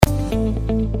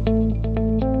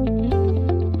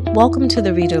Welcome to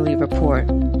the Readerly Report.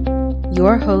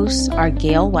 Your hosts are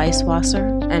Gail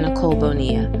Weisswasser and Nicole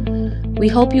Bonilla. We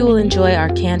hope you will enjoy our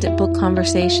candid book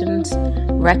conversations,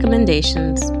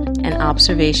 recommendations, and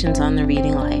observations on the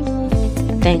reading life.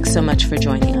 Thanks so much for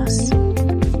joining us.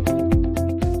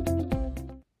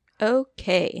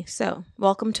 Okay, so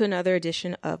welcome to another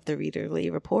edition of the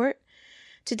Readerly Report.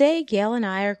 Today, Gail and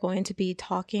I are going to be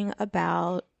talking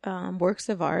about works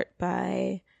of art.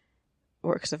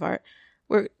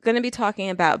 We're going to be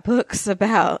talking about books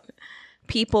about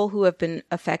people who have been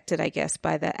affected, I guess,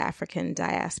 by the African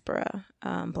diaspora.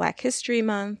 Black History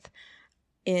Month.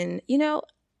 In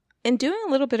doing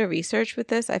a little bit of research with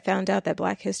this, I found out that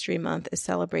Black History Month is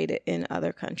celebrated in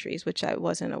other countries, which I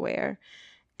wasn't aware.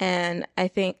 And I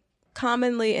think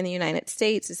commonly in the United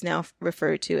States is now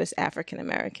referred to as African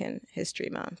American History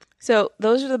Month. So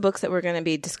those are the books that we're going to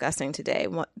be discussing today.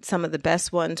 Some of the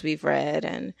best ones we've read.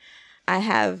 And I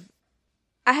have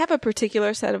a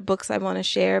particular set of books I want to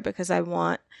share because I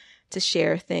want to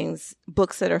share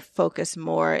books that are focused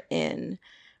more in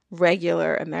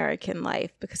regular American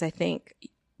life, because I think,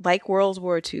 like World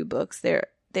War II books,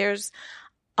 there's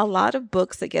a lot of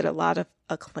books that get a lot of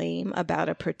acclaim about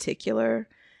a particular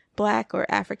Black or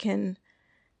African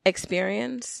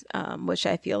experience, which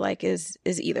I feel like is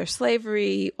either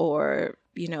slavery or,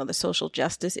 the social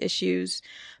justice issues.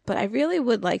 But I really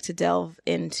would like to delve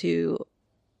into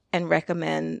and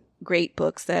recommend great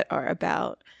books that are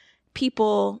about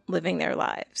people living their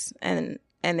lives and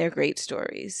they're great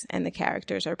stories, and the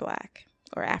characters are Black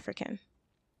or African.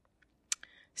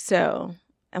 So,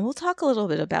 and we'll talk a little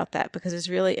bit about that because it's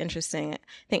really interesting. I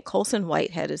think Colson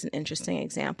Whitehead is an interesting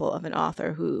example of an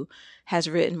author who has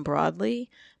written broadly,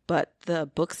 but the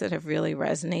books that have really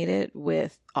resonated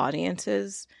with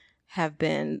audiences have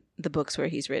been the books where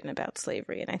he's written about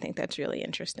slavery, and I think that's really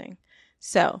interesting.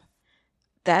 So,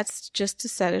 that's just to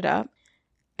set it up.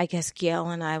 I guess Gail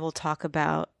and I will talk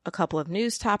about a couple of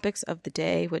news topics of the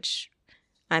day, which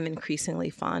I'm increasingly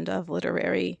fond of,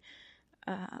 the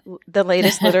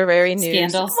latest literary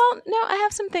news. Scandals? Well, no, I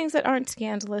have some things that aren't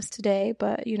scandalous today,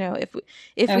 but,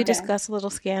 if we discuss a little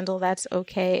scandal, that's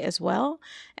okay as well.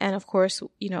 And of course,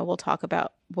 we'll talk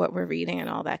about what we're reading and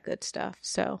all that good stuff.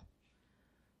 So,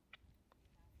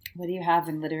 what do you have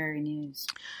in literary news?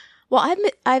 Well,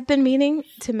 I've been meaning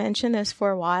to mention this for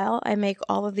a while. I make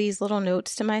all of these little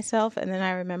notes to myself, and then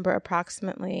I remember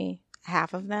approximately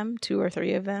half of them, 2 or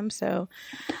 3 of them. So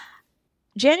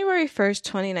January 1st,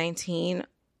 2019,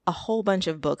 a whole bunch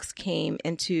of books came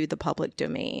into the public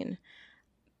domain.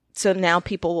 So now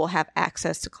people will have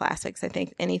access to classics. I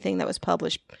think anything that was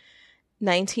published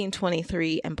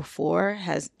 1923 and before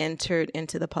has entered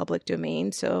into the public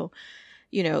domain. So,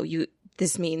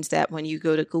 this means that when you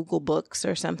go to Google Books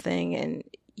or something, and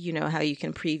how you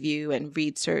can preview and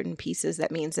read certain pieces,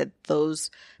 that means that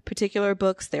those particular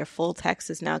books, their full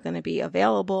text is now going to be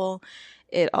available.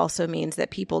 It also means that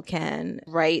people can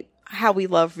write how we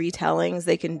love retellings.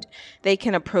 They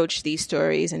can approach these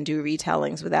stories and do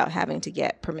retellings without having to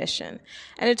get permission.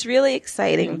 And it's really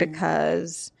exciting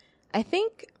because I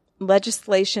think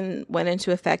legislation went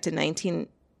into effect in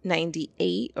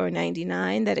 1998 or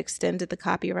 99 that extended the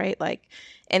copyright. Like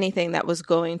anything that was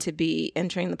going to be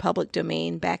entering the public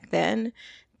domain back then,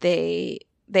 they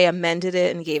amended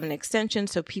it and gave an extension,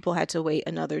 so people had to wait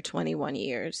another 21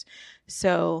 years.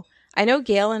 So I know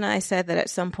Gail and I said that at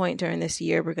some point during this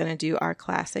year we're going to do our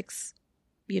classics.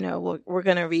 We're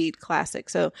going to read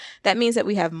classics. So that means that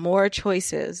we have more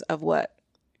choices of what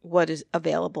is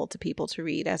available to people to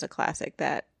read as a classic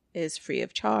that is free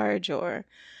of charge, or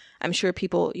I'm sure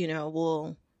people,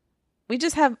 we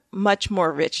just have much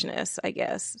more richness, I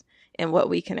guess, in what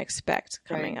we can expect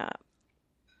coming up.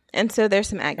 And so there's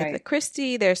some Agatha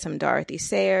Christie, there's some Dorothy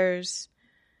Sayers.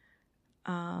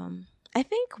 I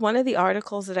think one of the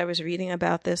articles that I was reading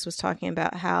about this was talking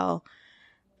about how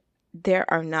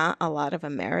there are not a lot of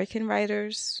American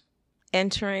writers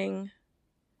entering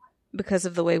because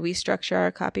of the way we structure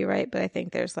our copyright, but I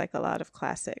think there's like a lot of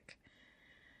classic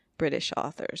British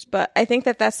authors. But I think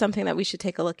that that's something that we should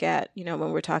take a look at,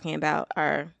 when we're talking about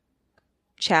our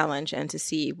challenge and to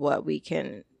see what we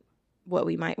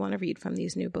might want to read from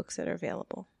these new books that are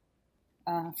available.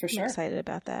 For sure. I'm excited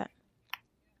about that.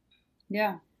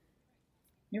 Yeah.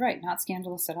 You're right. Not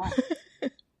scandalous at all.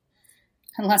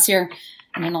 Unless you're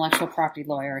an intellectual property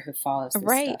lawyer who follows this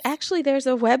right. stuff. Actually, there's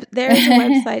a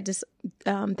website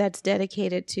that's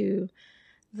dedicated to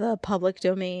the public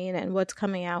domain and what's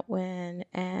coming out when.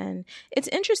 And it's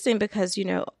interesting because,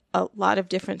 a lot of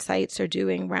different sites are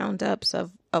doing roundups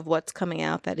of what's coming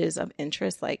out that is of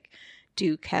interest. Like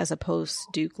Duke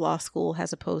Law School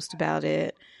has a post about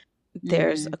it.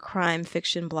 There's a crime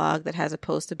fiction blog that has a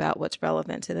post about what's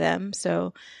relevant to them.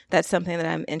 So that's something that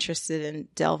I'm interested in,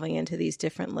 delving into these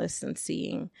different lists and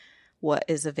seeing what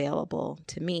is available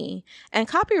to me. And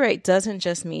copyright doesn't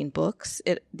just mean books.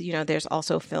 There's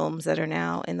also films that are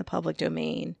now in the public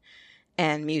domain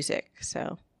and music.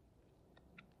 So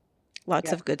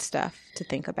lots of good stuff to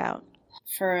think about.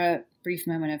 For a brief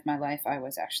moment of my life, I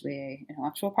was actually an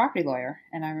intellectual property lawyer.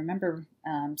 And I remember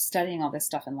studying all this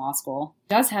stuff in law school.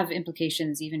 It does have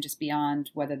implications even just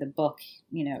beyond whether the book,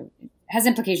 has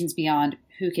implications beyond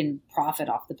who can profit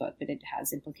off the book. But it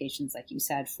has implications, like you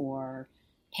said, for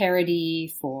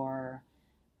parody, for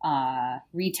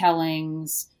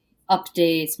retellings,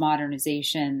 updates,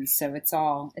 modernizations. So it's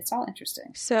all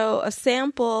interesting. So a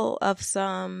sample of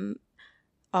some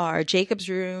are Jacob's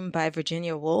Room by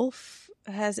Virginia Woolf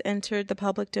has entered the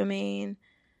public domain.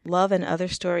 Love and Other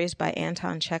Stories by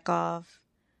Anton Chekhov.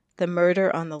 The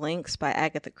Murder on the Links by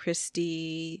Agatha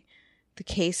Christie. The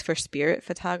Case for Spirit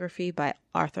Photography by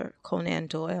Arthur Conan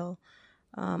Doyle.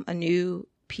 A new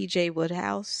P.J.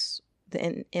 Wodehouse,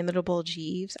 The Inimitable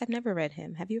Jeeves. I've never read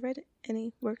him. Have you read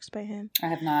any works by him? I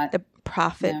have not. The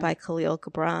Prophet by Khalil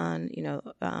Gibran.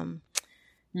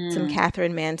 Some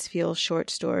Catherine Mansfield short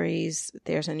stories.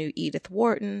 There's a new Edith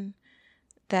Wharton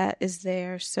that is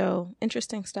there. So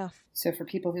interesting stuff. So for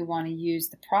people who want to use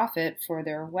the Prophet for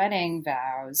their wedding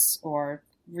vows or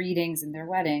readings in their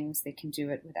weddings, they can do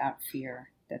it without fear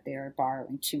that they are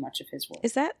borrowing too much of his work.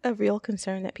 Is that a real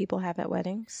concern that people have at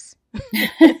weddings?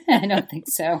 I don't think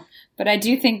so. But I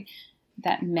do think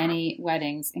that many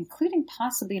weddings, including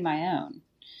possibly my own,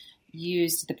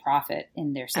 used the Prophet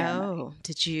in their ceremony. Oh,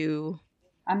 did you?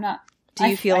 I'm not. Do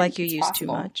you feel like you used too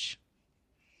much?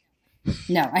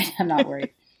 No, I'm not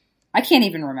worried. I can't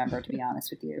even remember, to be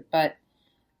honest with you. But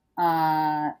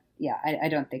I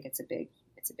don't think it's a big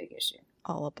issue.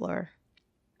 All a blur.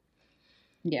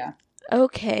 Yeah.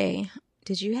 Okay.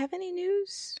 Did you have any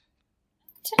news?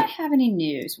 Did I have any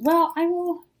news? Well, I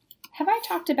will. Have I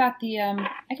talked about the?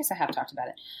 I guess I have talked about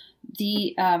it.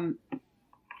 The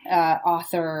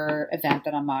author event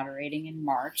that I'm moderating in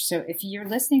March. So if you're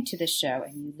listening to this show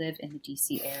and you live in the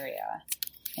DC area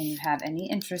and you have any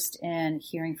interest in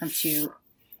hearing from two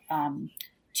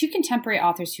contemporary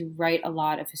authors who write a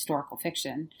lot of historical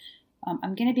fiction,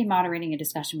 I'm going to be moderating a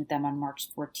discussion with them on March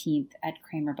 14th at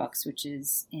Kramer Books, which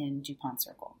is in DuPont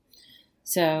Circle.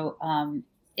 So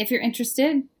if you're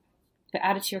interested,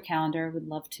 add it to your calendar. Would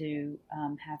love to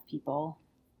have people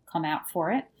come out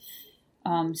for it.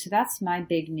 So that's my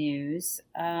big news.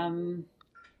 The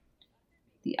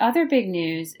other big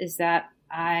news is that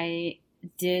I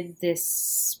did this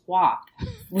swap,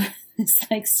 this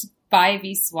like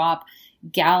Spivey swap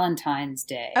Galentine's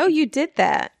Day. Oh, you did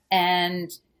that.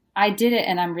 And I did it,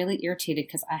 and I'm really irritated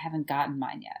because I haven't gotten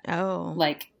mine yet. Oh.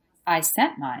 Like, I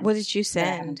sent mine. What did you send?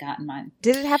 I haven't gotten mine.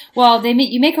 Did it have... Well,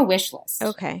 you make a wish list.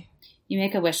 Okay. You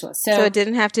make a wish list. So it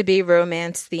didn't have to be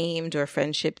romance themed or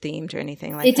friendship themed or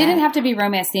anything like that? It didn't have to be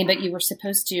romance themed, but you were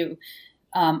supposed to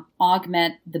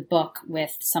augment the book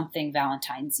with something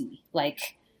Valentine's-y,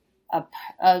 like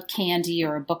a candy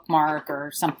or a bookmark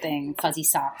or something, fuzzy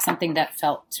sock, something that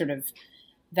felt sort of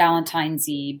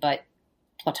Valentine's-y but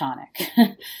platonic.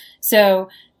 So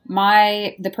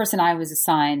the person I was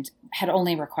assigned had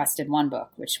only requested one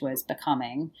book, which was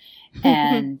Becoming.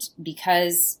 And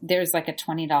because there's like a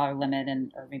 $20 limit,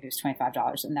 or maybe it was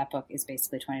 $25, and that book is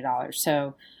basically $20.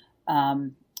 So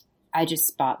I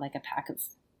just bought like a pack of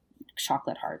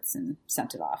chocolate hearts and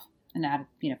sent it off, and added,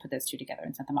 put those two together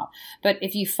and sent them off. But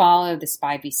if you follow the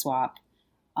Spivey swap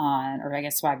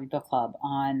Spivey Book Club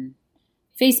on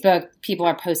Facebook, people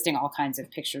are posting all kinds of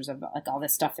pictures of like all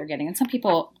this stuff they're getting. And some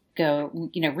people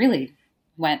really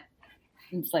went,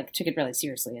 like, took it really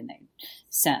seriously, and they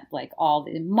sent like all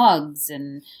the mugs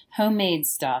and homemade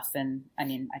stuff. And I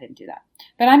mean, I didn't do that,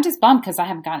 but I'm just bummed because I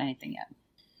haven't gotten anything yet.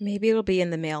 Maybe it'll be in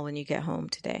the mail when you get home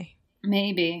today.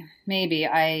 Maybe.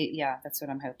 That's what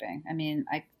I'm hoping. I mean,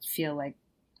 I feel like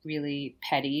really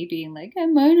petty being like,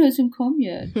 mine hasn't come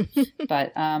yet.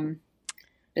 But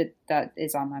that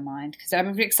is on my mind because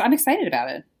I'm excited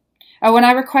about it. Oh, when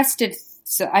I requested,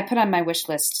 so I put on my wish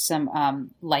list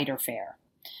some lighter fare.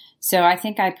 So I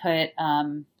think I put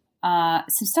some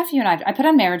stuff you and I put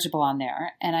Unmarriageable on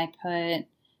there, and I put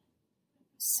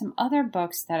some other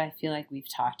books that I feel like we've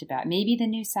talked about. Maybe the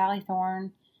new Sally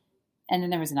Thorne. And then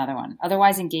there was another one,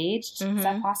 Otherwise Engaged. Mm-hmm. Is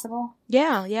that possible?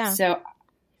 Yeah. So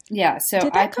did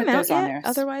that I put those on there.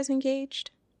 Otherwise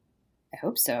Engaged? I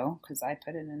hope so, because I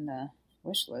put it in the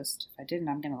wish list. If I didn't,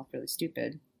 I'm going to look really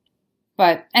stupid.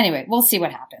 But anyway, we'll see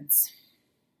what happens.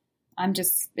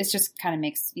 it just kind of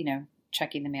makes,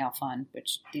 checking the mail fun,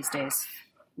 which these days,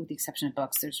 with the exception of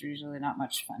books, there's usually not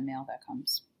much fun mail that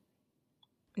comes.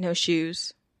 No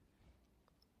shoes?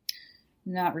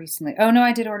 Not recently. Oh, no,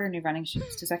 I did order new running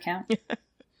shoes. Does that count?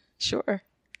 Sure.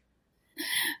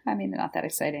 I mean, they're not that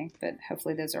exciting, but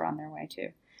hopefully those are on their way too.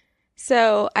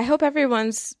 So I hope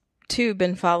everyone's too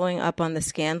been following up on the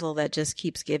scandal that just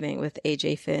keeps giving with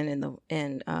AJ Finn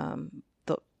and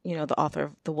the author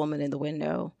of The Woman in the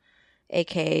Window,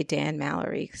 aka Dan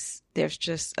Mallory. There's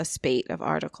just a spate of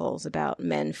articles about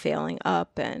men failing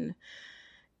up and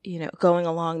going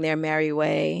along their merry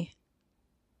way.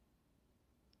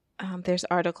 There's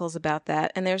articles about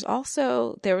that, and there was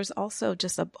also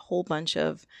just a whole bunch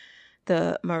of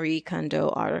the Marie Kondo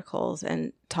articles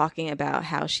and talking about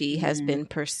how she has been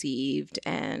perceived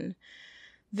and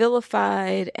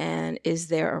vilified, and is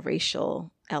there a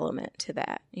racial element to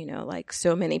that? Like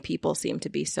so many people seem to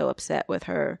be so upset with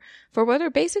her for what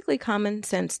are basically common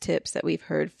sense tips that we've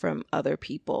heard from other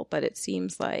people, but it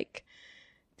seems like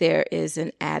there is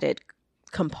an added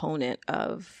component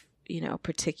of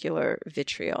particular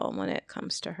vitriol when it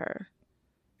comes to her,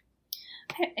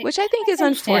 which I think is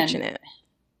unfortunate.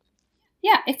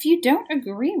 Yeah, if you don't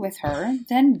agree with her,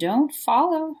 then don't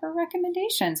follow her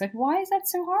recommendations. Like, why is that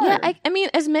so hard? Yeah, I mean,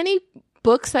 as many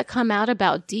books that come out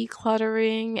about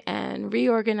decluttering and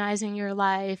reorganizing your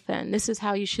life, and this is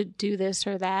how you should do this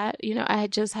or that, I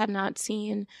just have not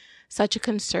seen such a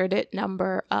concerted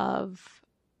number of,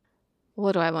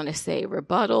 what do I want to say,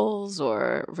 rebuttals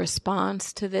or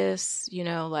response to this.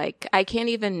 Like I can't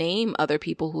even name other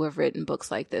people who have written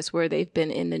books like this where they've been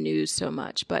in the news so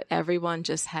much, but everyone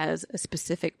just has a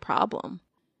specific problem.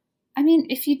 I mean,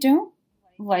 if you don't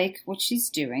like what she's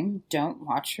doing, don't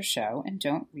watch her show and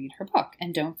don't read her book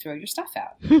and don't throw your stuff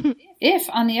out. If,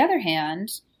 on the other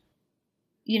hand,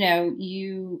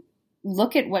 you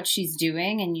look at what she's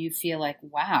doing and you feel like,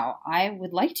 wow, I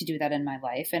would like to do that in my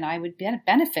life and I would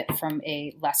benefit from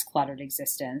a less cluttered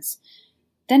existence,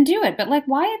 then do it. But like,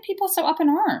 why are people so up in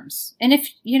arms? And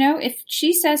if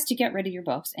she says to get rid of your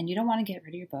books and you don't want to get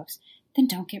rid of your books, then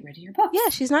don't get rid of your books.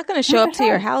 Yeah, she's not going to show up to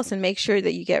your house and make sure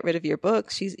that you get rid of your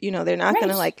books. They're not going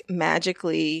to like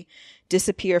magically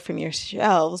disappear from your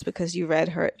shelves because you read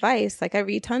her advice. Like I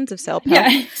read tons of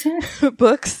self-help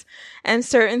books, and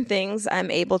certain things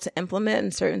I'm able to implement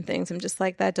and certain things I'm just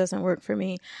like, that doesn't work for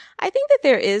me. I think that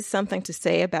there is something to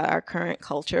say about our current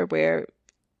culture where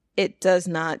it does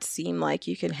not seem like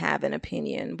you can have an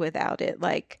opinion without it.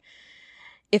 Like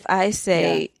if I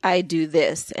say I do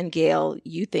this and Gail,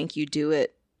 you think you do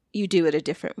it a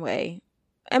different way.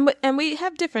 And we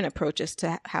have different approaches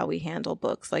to how we handle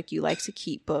books. Like you like to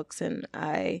keep books and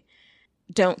I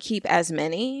don't keep as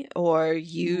many, or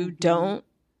you don't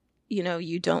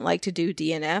like to do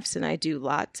DNFs and I do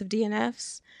lots of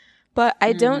DNFs. But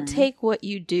I don't take what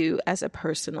you do as a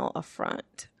personal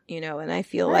affront, and I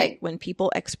feel like when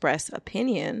people express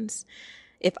opinions,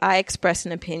 if I express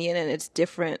an opinion and it's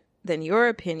different than your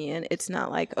opinion, it's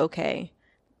not like, okay,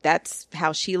 that's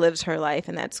how she lives her life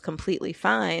and that's completely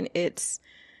fine. It's,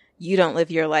 you don't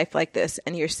live your life like this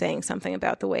and you're saying something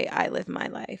about the way I live my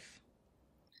life.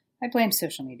 I blame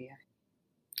social media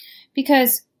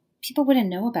because people wouldn't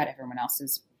know about everyone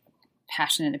else's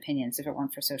passionate opinions if it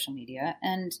weren't for social media.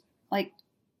 And like,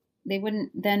 they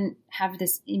wouldn't then have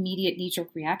this immediate knee-jerk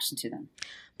reaction to them.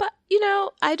 But,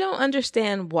 I don't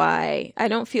understand why. I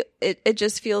don't feel it. It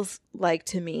just feels like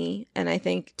to me, and I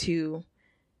think too,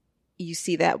 you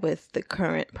see that with the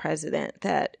current president,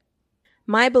 that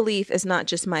my belief is not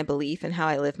just my belief in how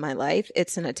I live my life.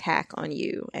 It's an attack on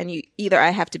you. And either I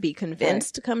have to be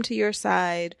convinced to come to your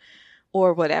side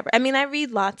or whatever. I mean, I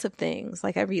read lots of things.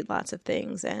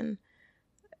 And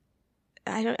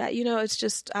I don't, it's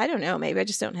just, I don't know. Maybe I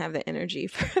just don't have the energy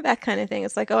for that kind of thing.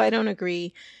 It's like, oh, I don't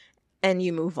agree. And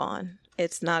you move on.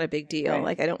 It's not a big deal. Right.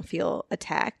 Like, I don't feel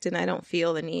attacked and I don't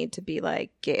feel the need to be like,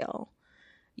 Gail,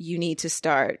 you need to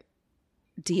start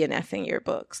DNFing your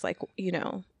books. Like,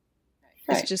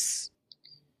 it's just.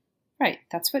 Right.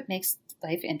 That's what makes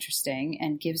life interesting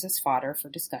and gives us fodder for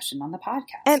discussion on the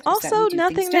podcast. And also,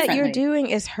 nothing that you're doing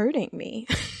is hurting me.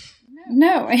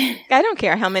 No. I don't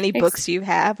care how many books you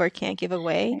have or can't give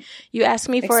away. You ask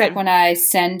me for Except when I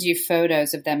send you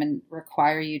photos of them and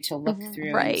require you to look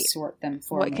through and sort them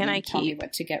for me. What can I tell keep? Me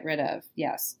what to get rid of.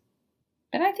 Yes.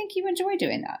 But I think you enjoy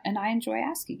doing that. And I enjoy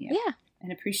asking you. Yeah.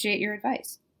 And appreciate your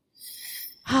advice.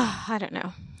 I don't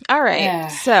know. All right.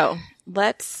 So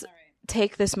let's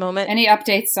take this moment. Any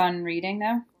updates on reading,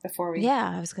 though, before we...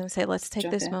 Yeah, I was going to say, let's take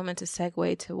this moment to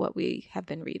segue to what we have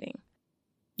been reading.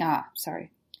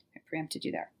 Sorry. I preempted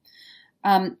you there.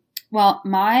 Well,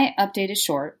 my update is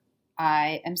short.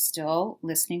 I am still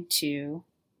listening to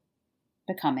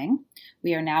Becoming.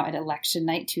 We are now at election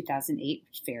night 2008,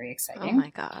 which is very exciting. Oh my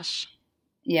gosh.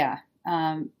 Yeah.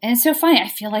 And it's so funny. I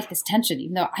feel like this tension,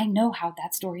 even though I know how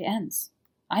that story ends.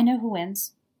 I know who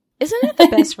wins. Isn't it the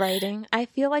best writing? I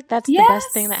feel like that's Yes. the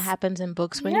best thing that happens in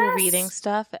books when Yes. you're reading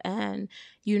stuff and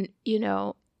you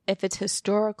know, if it's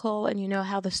historical and you know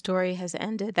how the story has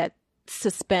ended, that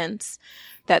suspense,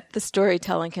 that the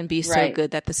storytelling can be so Right.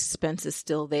 good that the suspense is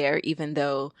still there even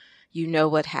though you know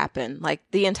what happened. Like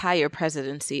the entire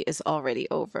presidency is already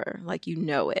over. Like you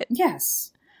know it.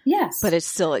 Yes. Yes. But it's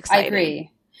still exciting. I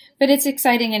agree. But it's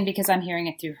exciting, and because I'm hearing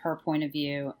it through her point of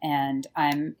view, and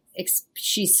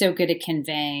she's so good at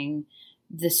conveying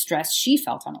the stress she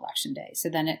felt on election day. So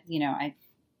then I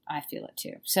feel it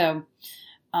too. So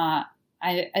I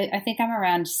think I'm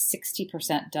around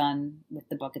 60% done with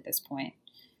the book at this point,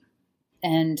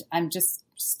 and I'm just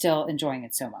still enjoying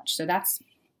it so much. So that's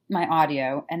my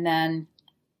audio, and then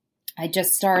I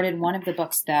just started one of the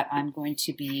books that I'm going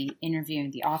to be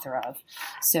interviewing the author of.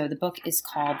 So the book is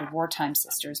called The Wartime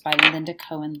Sisters by Linda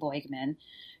Cohen Loigman,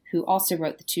 who also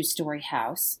wrote The Two-Story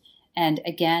House. And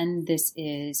again, this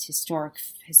is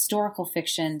historical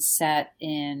fiction set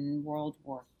in World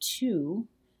War II.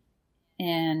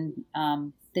 And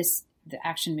the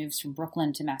action moves from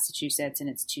Brooklyn to Massachusetts, and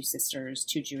it's two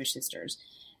Jewish sisters.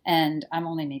 And I'm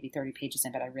only maybe 30 pages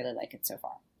in, but I really like it so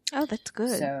far. Oh, that's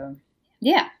good. So,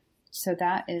 yeah. So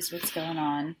that is what's going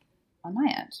on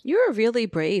my end. You were really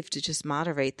brave to just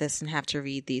moderate this and have to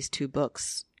read these two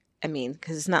books. I mean,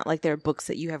 because it's not like they're books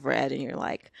that you have read and you're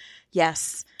like,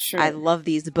 yes, True. I love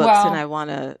these books and I want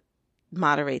to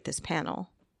moderate this panel.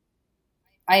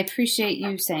 I appreciate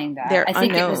you saying that. They're I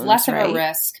think unknowns, it was less right? of a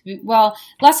risk. Well,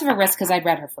 less of a risk because I'd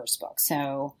read her first book.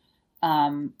 So I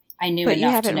knew but enough to know. But you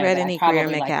haven't read that any I probably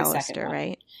Greer like the second McAllister, one.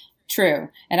 right? True.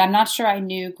 And I'm not sure I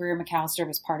knew Greer McAllister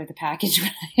was part of the package when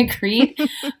I agreed,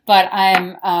 but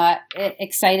I'm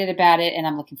excited about it and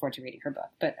I'm looking forward to reading her book.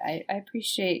 But I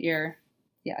appreciate I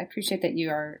appreciate that you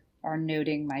are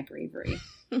noting my bravery.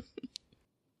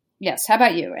 Yes. How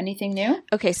about you? Anything new?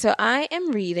 Okay, so I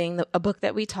am reading a book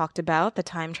that we talked about, the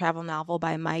time travel novel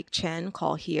by Mike Chen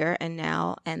called Here and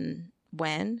Now and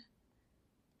When.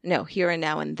 No, Here and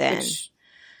Now and Then.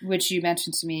 Which you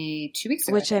mentioned to me 2 weeks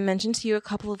ago. Which I mentioned to you a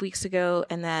couple of weeks ago,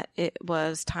 and that it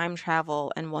was time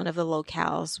travel, and one of the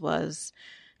locales was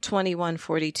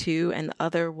 2142, and the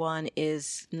other one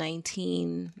is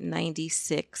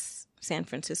 1996 San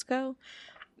Francisco.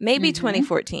 Maybe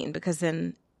 2014, because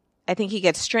then I think he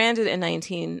gets stranded in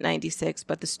 1996,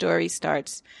 but the story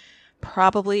starts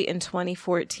probably in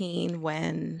 2014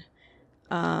 when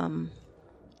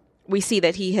we see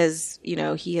that he has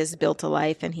built a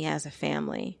life and he has a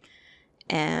family.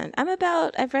 And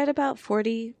I've read about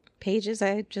 40 pages.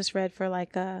 I just read for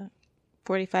like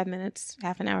 45 minutes,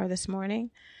 half an hour this morning.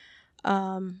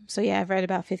 So yeah, I've read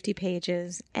about 50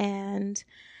 pages and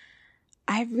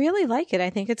I really like it.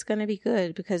 I think it's going to be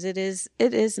good because it is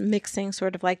mixing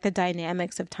sort of like the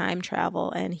dynamics of time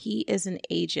travel. And he is an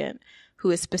agent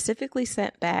who is specifically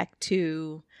sent back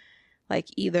to like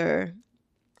either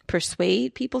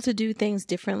persuade people to do things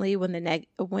differently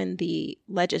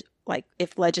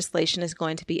if legislation is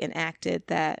going to be enacted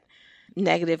that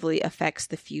negatively affects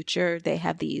the future. They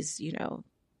have these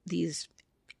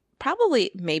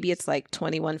probably maybe it's like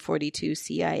 2142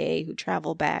 CIA who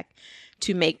travel back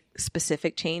to make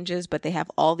specific changes, but they have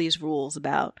all these rules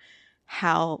about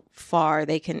how far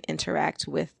they can interact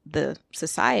with the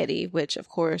society, which of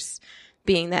course,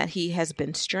 being that he has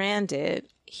been stranded,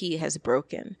 he has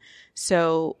broken.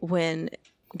 So when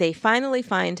they finally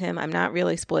find him, I'm not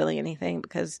really spoiling anything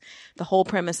because the whole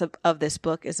premise of this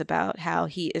book is about how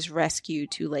he is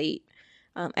rescued too late.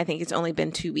 I think it's only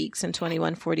been 2 weeks in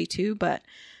 2142, but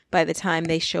by the time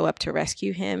they show up to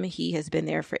rescue him, he has been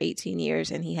there for 18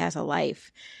 years and he has a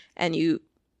life. And you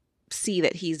see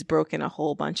that he's broken a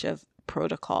whole bunch of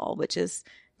protocol, which is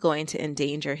going to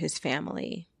endanger his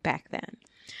family back then.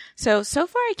 So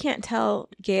far I can't tell,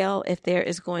 Gail, if there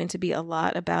is going to be a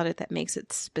lot about it that makes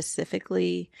it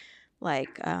specifically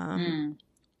like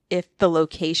if the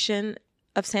location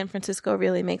of San Francisco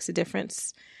really makes a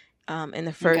difference. In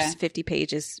the first 50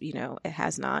 pages, it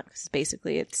has not. Because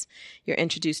basically you're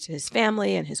introduced to his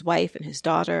family and his wife and his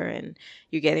daughter, and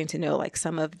you're getting to know like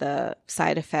some of the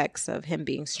side effects of him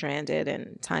being stranded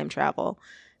and time travel.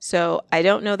 So I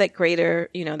don't know that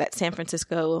that San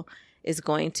Francisco is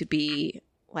going to be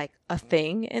like a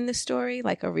thing in the story,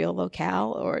 like a real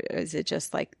locale, or is it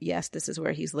just like, yes, this is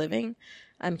where he's living?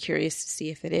 I'm curious to see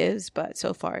if it is, but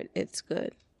so far it's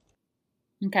good.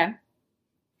 Okay.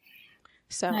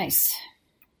 So nice.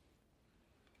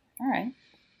 All right.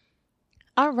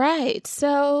 All right.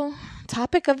 So,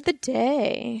 topic of the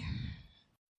day.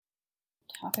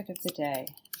 Topic of the day.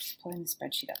 Just pulling the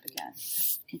spreadsheet up again.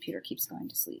 Computer keeps going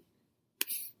to sleep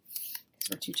because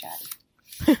we're too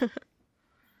chatty.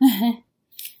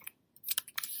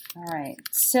 All right.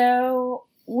 So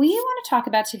we want to talk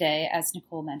about today, as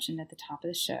Nicole mentioned at the top of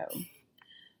the show,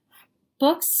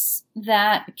 books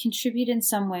that contribute in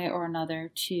some way or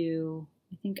another to,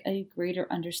 I think, a greater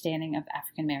understanding of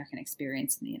African American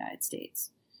experience in the United States.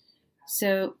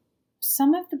 So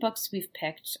some of the books we've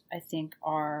picked, I think,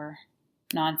 are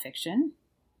nonfiction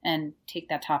and take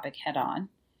that topic head on,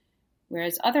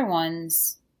 whereas other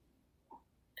ones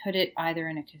put it either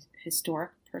in a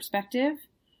historic perspective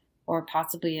or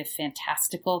possibly a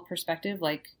fantastical perspective,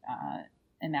 like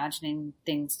imagining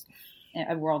things,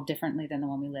 a world differently than the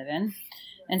one we live in.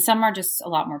 And some are just a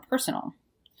lot more personal.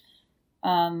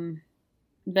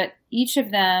 But each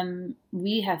of them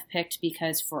we have picked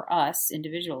because for us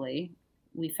individually,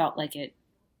 we felt like it,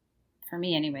 for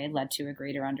me anyway, led to a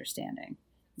greater understanding.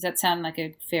 Does that sound like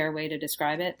a fair way to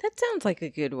describe it? That sounds like a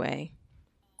good way.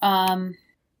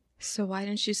 So why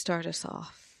don't you start us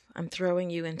off? I'm throwing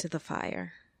you into the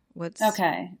fire.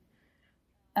 Okay.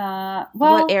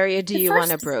 What area do you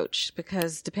want to broach?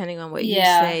 Because depending on what you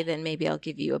say, then maybe I'll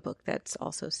give you a book that's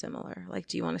also similar. Like,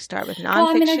 do you want to start with nonfiction? Well,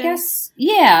 I mean, I guess,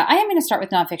 I am going to start with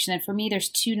nonfiction. And for me, there's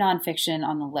two nonfiction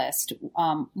on the list.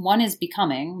 One is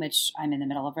Becoming, which I'm in the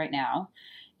middle of right now,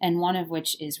 and one of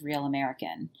which is Real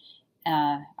American.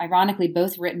 Ironically,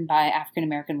 both written by African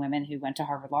American women who went to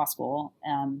Harvard Law School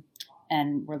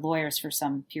and were lawyers for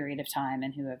some period of time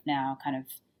and who have now kind of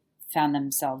found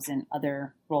themselves in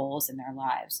other roles in their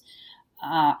lives.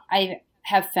 I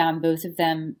have found both of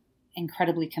them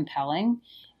incredibly compelling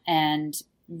and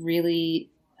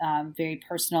really very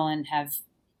personal, and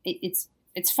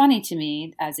it's funny to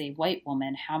me as a white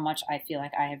woman how much I feel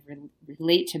like I have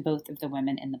relate to both of the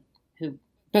women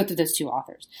both of those two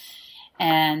authors.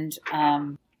 And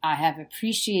I have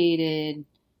appreciated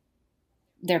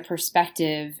their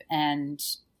perspective and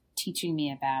teaching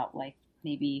me about like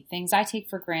maybe things I take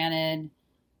for granted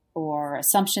or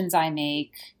assumptions I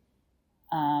make.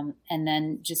 And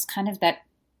then just kind of that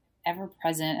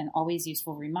ever-present and always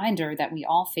useful reminder that we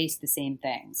all face the same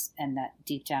things and that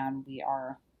deep down we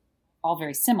are all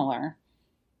very similar.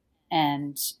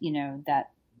 And,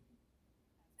 that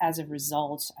as a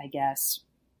result, I guess,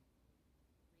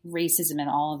 racism and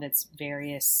all of its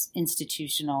various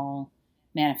institutional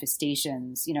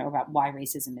manifestations, about why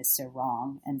racism is so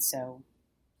wrong and so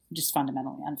just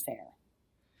fundamentally unfair.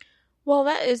 Well,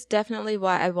 that is definitely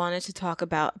why I wanted to talk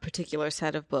about a particular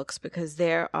set of books, because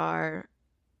there are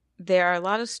a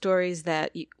lot of stories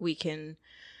that we can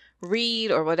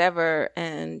read or whatever,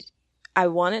 and I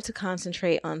wanted to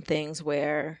concentrate on things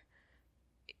where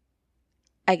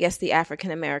I guess the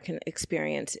African American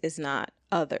experience is not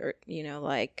other,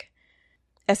 like,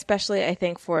 especially I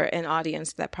think for an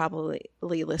audience that probably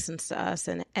listens to us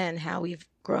and how we've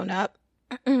grown up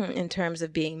in terms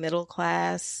of being middle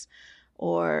class,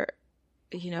 or,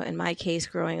 in my case,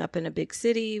 growing up in a big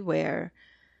city where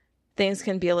things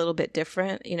can be a little bit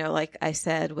different. Like I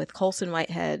said, with Colson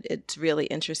Whitehead, it's really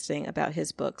interesting about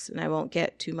his books, and I won't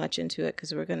get too much into it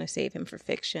because we're going to save him for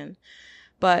fiction.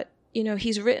 But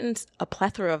he's written a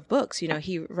plethora of books.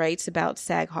 He writes about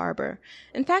Sag Harbor.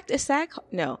 In fact,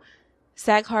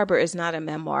 Sag Harbor is not a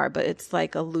memoir, but it's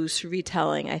like a loose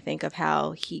retelling, I think, of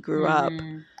how he grew up.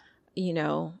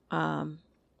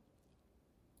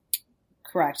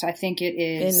 Correct. I think it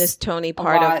is in this Tony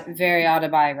part of very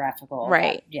autobiographical.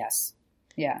 Right. Yes.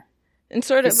 Yeah. And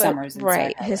sort his of summers in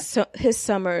right. Sag His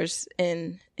summers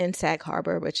in Sag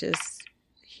Harbor, which is,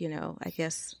 I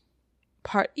guess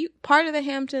part of the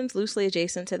Hamptons, loosely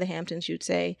adjacent to the Hamptons, you'd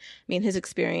say. I mean, his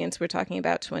experience, we're talking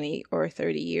about 20 or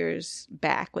 30 years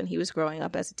back when he was growing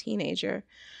up as a teenager.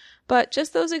 But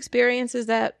just those experiences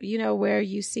that, where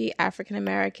you see African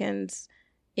Americans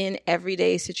in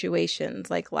everyday situations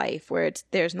like life, where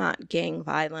there's not gang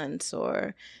violence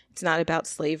or it's not about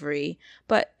slavery.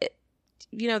 But,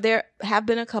 there have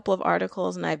been a couple of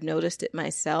articles, and I've noticed it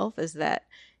myself, is that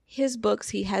his books,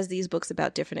 he has these books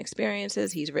about different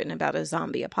experiences. He's written about a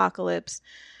zombie apocalypse,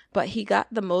 but he got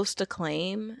the most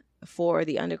acclaim for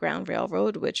The Underground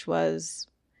Railroad, which was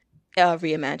a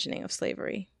reimagining of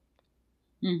slavery.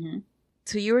 Mm-hmm.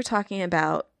 So you were talking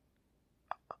about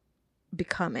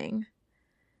Becoming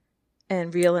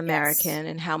and Real American,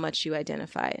 yes, and how much you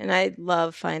identify. And I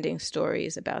love finding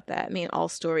stories about that. I mean, all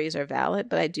stories are valid,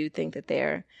 but I do think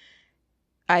that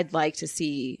I'd like to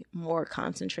see more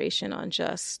concentration on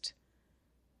just,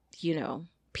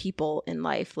 people in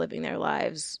life living their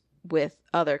lives with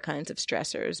other kinds of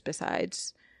stressors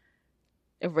besides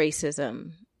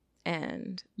racism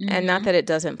and Mm-hmm. not that it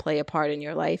doesn't play a part in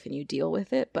your life and you deal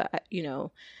with it, but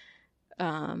the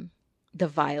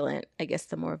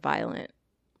more violent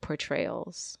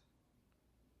portrayals,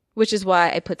 which is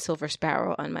why I put Silver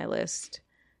Sparrow on my list.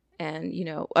 And,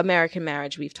 American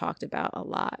Marriage we've talked about a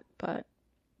lot, but.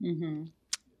 Mm-hmm.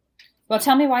 Well,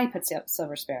 tell me why you put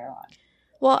Silver Sparrow on.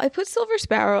 Well, I put Silver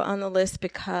Sparrow on the list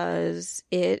because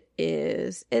it's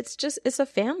a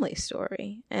family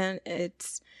story, and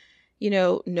it's,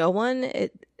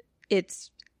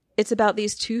 it's about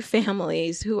these two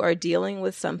families who are dealing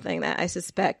with something that I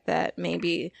suspect that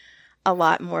maybe a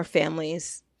lot of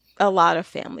families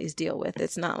deal with.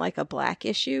 It's not like a Black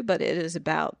issue, but it is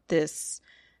about this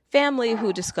family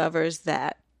who discovers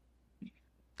that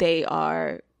they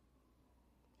are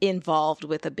involved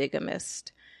with a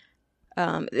bigamist.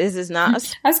 This is not.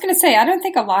 I was going to say, I don't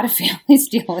think a lot of families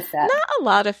deal with that. Not a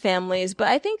lot of families, but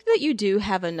I think that you do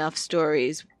have enough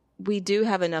stories. We do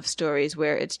have enough stories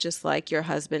where it's just like your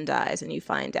husband dies and you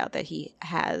find out that he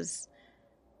has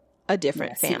a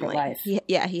different family. Secret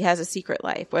life. He has a secret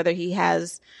life. Whether he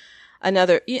has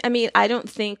another, I mean, I don't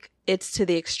think it's to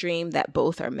the extreme that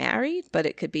both are married, but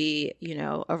it could be,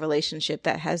 a relationship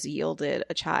that has yielded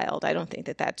a child. I don't think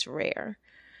that that's rare.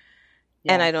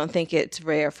 Yeah. And I don't think it's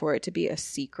rare for it to be a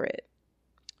secret.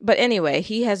 But anyway,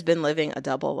 he has been living a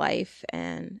double life.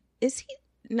 And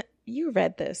you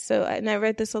read this. And I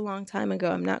read this a long time ago.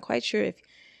 I'm not quite sure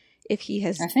if he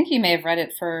has. I think you may have read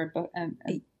it for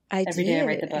Every day I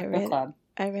read the book club.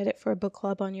 I read it for a book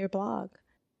club on your blog.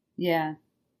 Yeah.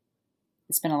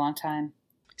 It's been a long time.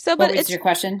 So, what was your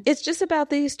question? It's just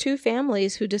about these two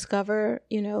families who discover,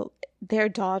 their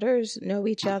daughters know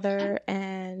each other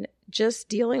and just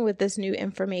dealing with this new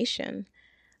information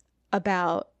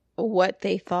about what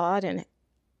they thought and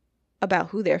about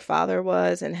who their father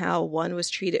was and how one was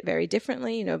treated very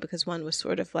differently, because one was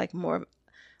sort of like more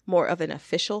of an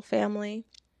official family,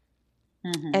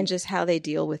 and just how they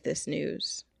deal with this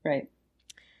news. Right.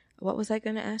 What was I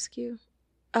going to ask you?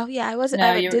 Oh, yeah, I wasn't.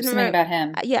 No, you were something about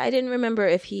him. Yeah, I didn't remember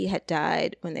if he had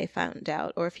died when they found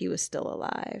out or if he was still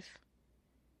alive.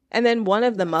 And then one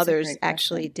of the mothers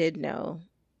actually did know.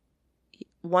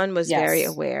 One was very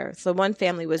aware. So one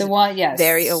family was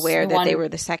very aware that they were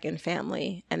the second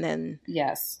family. And then.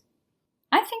 Yes.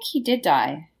 I think he did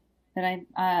die. But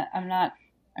I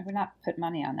would not put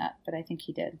money on that, but I think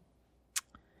he did.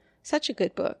 Such a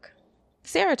good book.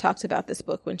 Sarah talked about this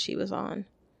book when she was on.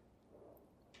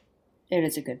 It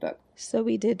is a good book. So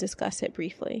we did discuss it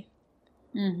briefly.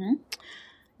 Mm-hmm.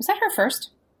 Was that her first?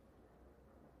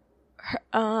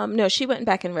 No, she went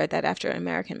back and read that after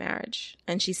American Marriage.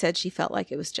 And she said she felt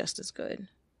like it was just as good.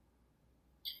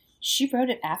 She wrote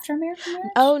it after American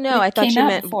Marriage? Oh, no. I thought you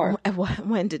meant before.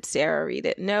 When did Sarah read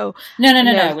it? No.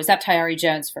 No. Was that Tayari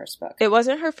Jones' first book? It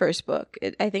wasn't her first book.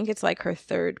 I think it's like her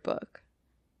third book.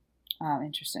 Oh,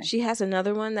 interesting. She has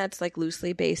another one that's like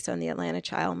loosely based on the Atlanta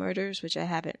child murders, which I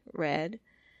haven't read.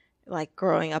 Like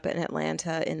growing up in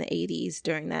Atlanta in the 80s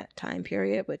during that time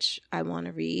period, which I want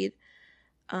to read.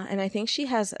 And I think she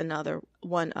has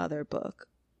one other book.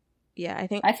 Yeah, I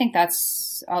think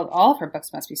that's all of her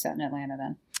books must be set in Atlanta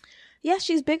then. Yeah,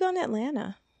 she's big on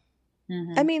Atlanta.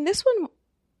 Mm-hmm. I mean, this one,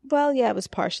 well, yeah, it was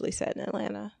partially set in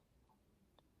Atlanta.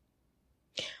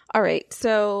 All right,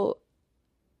 so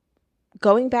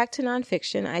going back to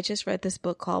nonfiction, I just read this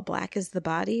book called Black is the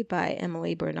Body by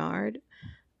Emily Bernard.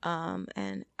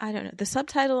 And I don't know, the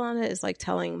subtitle on it is like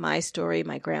telling my story,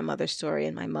 my grandmother's story,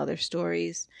 and my mother's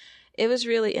stories. It was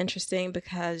really interesting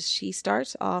because she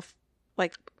starts off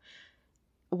like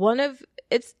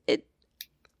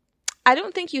I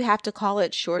don't think you have to call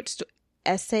it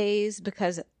essays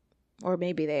because, or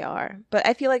maybe they are, but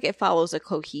I feel like it follows a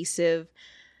cohesive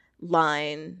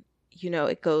line.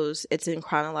 It's in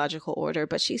chronological order,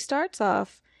 but she starts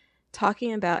off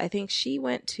talking about, I think she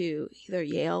went to either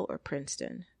Yale or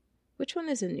Princeton. Which one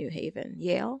is in New Haven?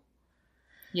 Yale?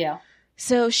 Yeah.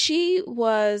 So she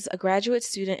was a graduate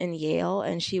student in Yale,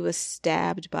 and she was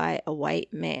stabbed by a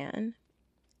white man.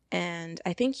 And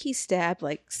I think he stabbed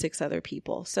like 6 other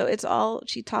people. So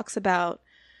she talks about,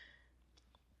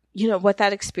 what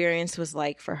that experience was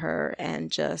like for her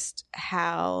and just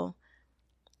how,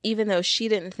 even though she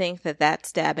didn't think that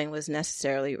stabbing was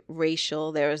necessarily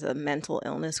racial, there was a mental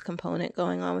illness component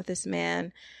going on with this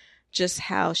man, just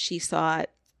how she saw it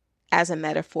as a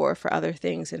metaphor for other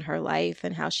things in her life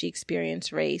and how she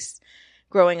experienced race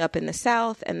growing up in the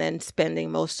South and then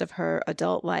spending most of her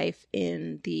adult life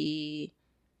in the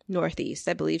Northeast.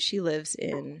 I believe she lives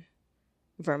in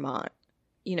Vermont,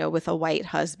 with a white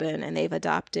husband, and they've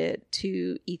adopted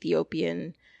 2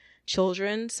 Ethiopian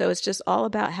children. So it's just all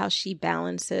about how she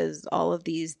balances all of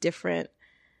these different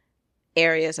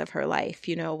areas of her life,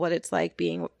 you know, what it's like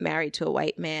being married to a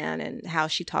white man and how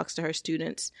she talks to her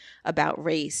students about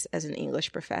race as an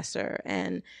English professor,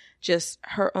 and just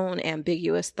her own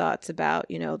ambiguous thoughts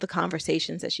about, you know, the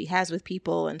conversations that she has with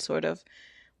people and sort of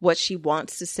what she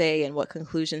wants to say and what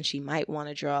conclusions she might want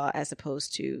to draw as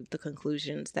opposed to the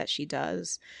conclusions that she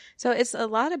does. So it's a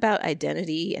lot about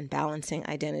identity and balancing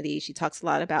identity. She talks a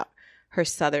lot about her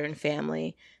Southern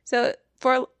family. So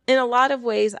in a lot of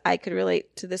ways, I could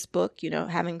relate to this book, you know,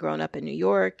 having grown up in New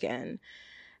York and,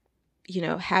 you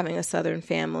know, having a Southern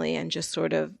family and just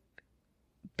sort of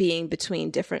being between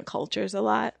different cultures a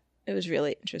lot. It was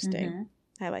really interesting.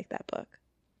 Mm-hmm. I like that book.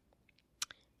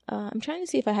 I'm trying to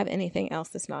see if I have anything else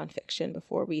that's nonfiction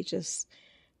before we just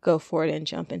go for it and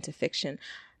jump into fiction.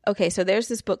 Okay, so there's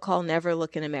this book called Never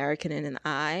Look an American in an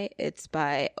Eye. It's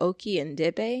by Oki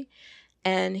Ndibe.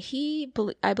 And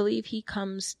I believe he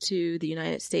comes to the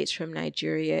United States from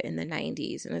Nigeria in the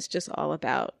 90s. And it's just all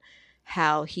about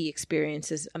how he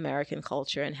experiences American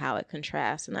culture and how it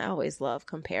contrasts. And I always love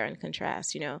compare and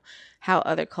contrast, you know, how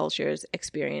other cultures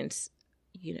experience,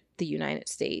 you know, the United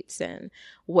States and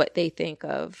what they think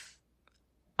of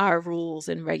our rules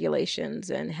and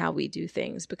regulations and how we do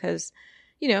things. Because,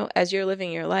 you know, as you're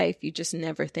living your life, you just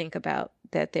never think about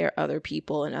that there are other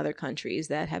people in other countries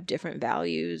that have different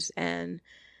values and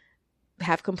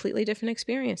have completely different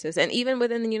experiences. And even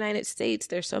within the United States,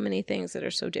 there's so many things that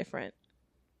are so different.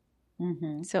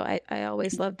 Mm-hmm. So I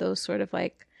always love those sort of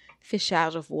like fish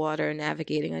out of water,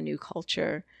 navigating a new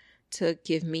culture to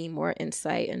give me more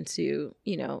insight into,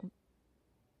 you know,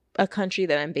 a country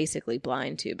that I'm basically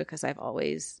blind to because I've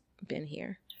always been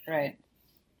here. Right.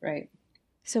 Right.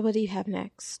 So what do you have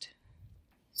next?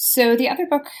 So the other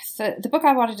book, the book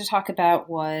I wanted to talk about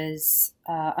was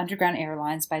Underground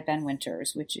Airlines by Ben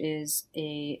Winters, which is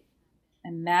a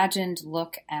imagined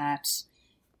look at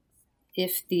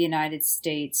if the United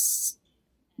States,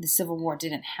 the Civil War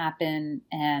didn't happen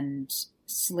and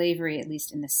slavery, at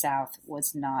least in the South,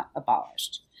 was not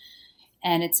abolished.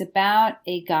 And it's about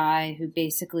a guy who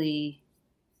basically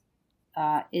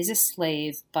is a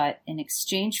slave, but in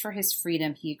exchange for his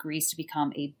freedom, he agrees to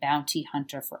become a bounty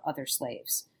hunter for other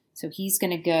slaves. So he's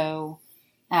going to go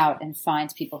out and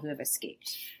find people who have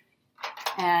escaped.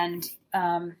 And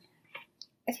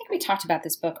I think we talked about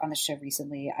this book on the show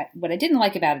recently. What I didn't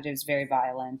like about it, it was very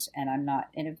violent, and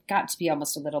it got to be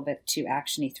almost a little bit too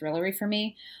actiony, thrillery for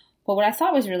me. But what I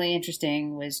thought was really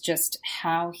interesting was just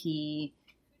how he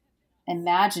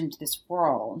imagined this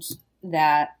world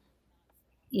that,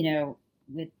 you know,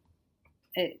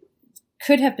 it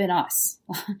could have been us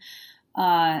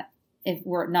if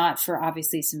were it not for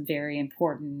obviously some very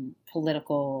important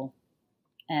political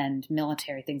and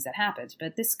military things that happened.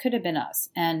 But this could have been us.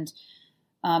 And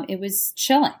it was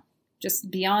chilling,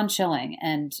 just beyond chilling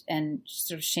and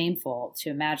sort of shameful to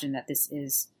imagine that this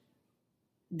is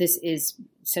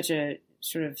such a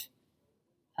sort of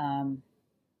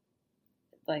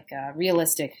like a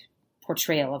realistic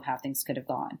portrayal of how things could have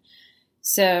gone.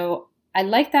 So I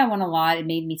like that one a lot. It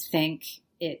made me think.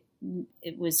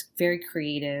 It was very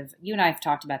creative. You and I have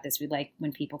talked about this. We like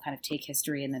when people kind of take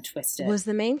history and then twist it. Was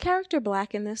the main character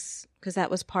black in this? Because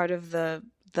that was part of the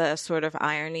sort of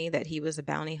irony that he was a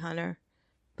bounty hunter.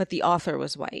 But the author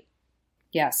was white.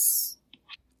 Yes.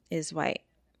 Is white.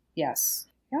 Yes.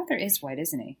 The author is white,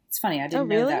 isn't he? It's funny. I didn't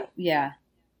know that. Yeah.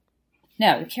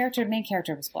 No, the main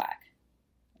character was black.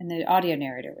 And the audio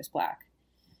narrator was black.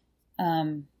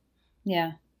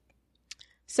 Yeah.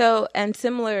 So, and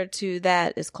similar to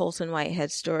that is Colson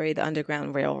Whitehead's story, The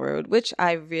Underground Railroad, which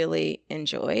I really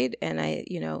enjoyed. And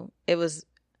it was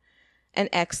an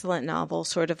excellent novel,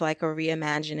 sort of like a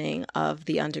reimagining of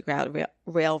the Underground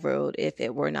Railroad if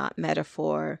it were not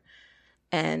metaphor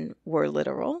and were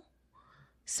literal.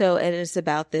 So it is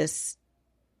about this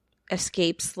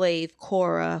escaped slave,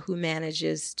 Cora, who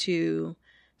manages to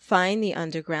find the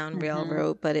Underground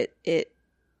Railroad, but it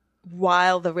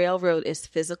while the railroad is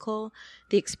physical,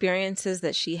 the experiences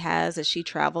that she has as she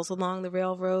travels along the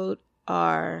railroad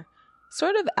are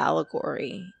sort of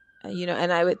allegory,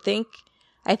 and I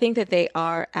think that they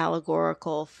are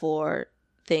allegorical for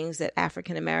things that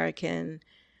African American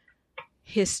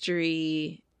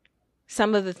history,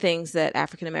 some of the things that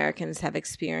African Americans have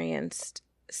experienced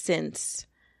since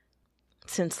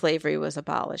slavery was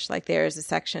abolished. Like there is a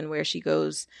section where she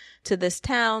goes to this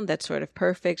town that's sort of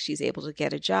perfect. She's able to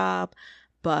get a job,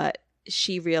 but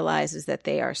she realizes that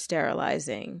they are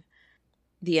sterilizing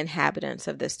the inhabitants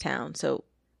of this town. So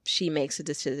she makes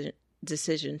a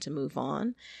decision to move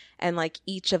on. And like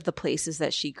each of the places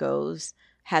that she goes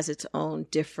has its own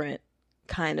different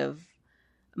kind of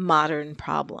modern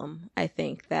problem. I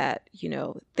think that,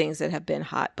 things that have been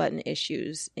hot button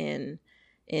issues in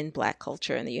Black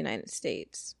culture in the United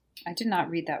States. I did not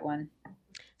read that one.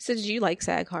 So did you like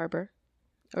Sag Harbor?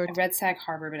 I read Sag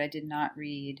Harbor, but I did not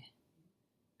read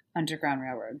Underground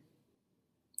Railroad.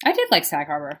 I did like Sag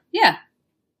Harbor. Yeah,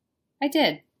 I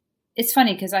did. It's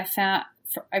funny because I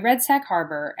read Sag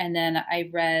Harbor and then I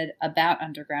read about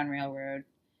Underground Railroad,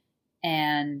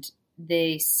 and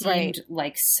they seemed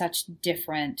like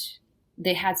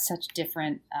they had such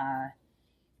different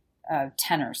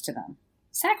tenors to them.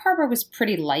 Sag Harbor was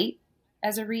pretty light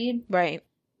as a read. Right.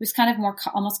 It was kind of more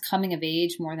almost coming of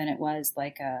age more than it was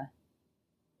like a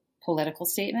political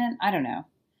statement. I don't know.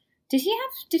 Did he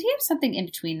have something in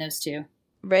between those two?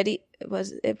 It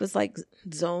was like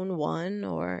Zone 1,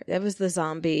 or it was the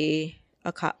zombie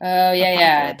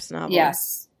apocalypse novel.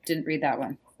 Yes. Didn't read that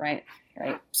one. Right.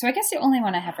 So I guess the only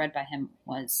one I have read by him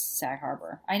was Sag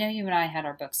Harbor. I know you and I had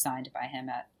our books signed by him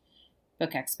at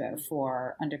Book Expo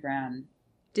for Underground.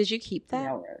 Did you keep that?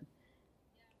 Railroad.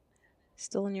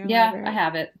 Still in your library? Yeah, I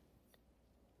have it.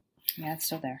 Yeah, it's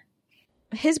still there.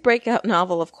 His breakout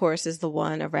novel, of course, is the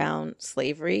one around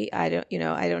slavery. I don't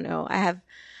know.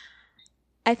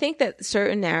 I think that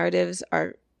certain narratives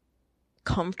are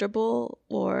comfortable,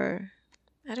 or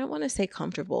I don't want to say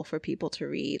comfortable for people to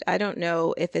read. I don't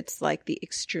know if it's like the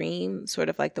extreme, sort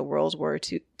of like the World War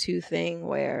II thing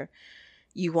where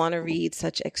you want to read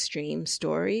such extreme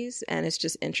stories. And it's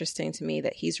just interesting to me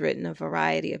that he's written a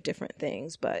variety of different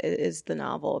things, but it is the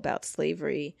novel about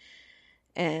slavery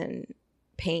and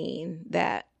pain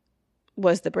that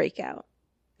was the breakout.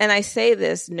 And I say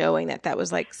this knowing that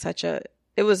was like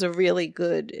it was a really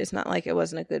good, it's not like it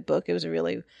wasn't a good book. It was a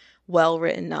really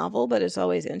well-written novel, but it's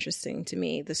always interesting to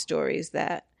me, the stories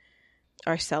that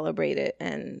are celebrated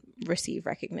and receive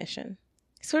recognition.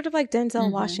 Sort of like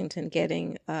Denzel Washington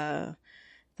getting the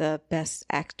Best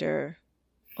Actor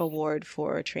award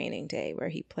for Training Day, where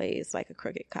he plays like a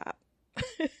crooked cop.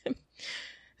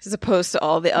 As opposed to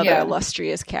all the other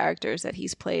illustrious characters that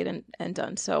he's played and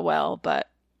done so well. But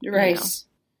right.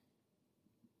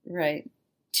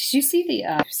 Did you see the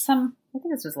I think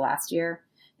this was last year.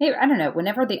 Maybe, I don't know.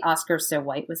 Whenever the Oscars So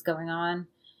White was going on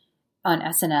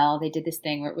SNL, they did this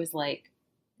thing where it was like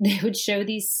they would show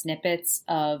these snippets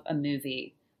of a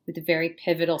movie with a very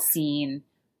pivotal scene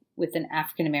with an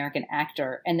African American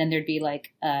actor, and then there'd be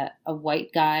like a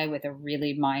white guy with a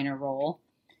really minor role.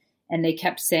 And they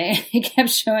kept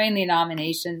showing the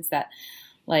nominations that,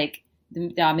 like,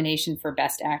 the nomination for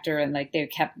Best Actor, and like they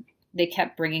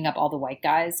kept bringing up all the white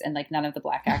guys, and like none of the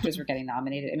black actors were getting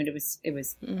nominated. I mean, it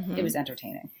was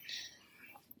entertaining.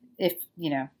 It's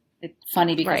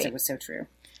funny because it was so true.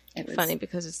 It was funny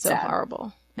because it's so sad.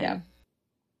 horrible.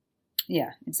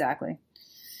 Yeah, exactly.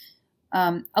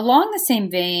 Along the same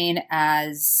vein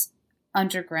as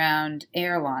Underground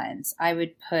Airlines, I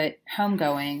would put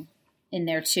Homegoing in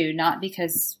there too, not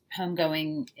because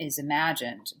Homegoing is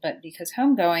imagined, but because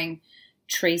Homegoing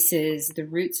traces the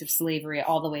roots of slavery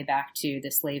all the way back to the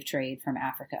slave trade from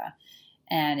Africa.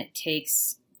 And it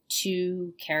takes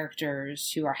two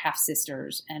characters who are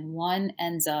half-sisters, and one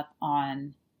ends up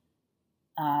on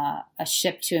a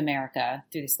ship to America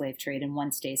through the slave trade, and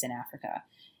one stays in Africa.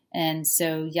 And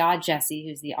so Yaa Gyasi,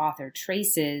 who's the author,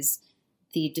 traces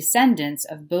the descendants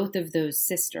of both of those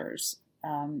sisters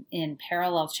in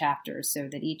parallel chapters, so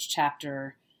that each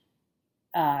chapter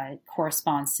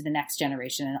corresponds to the next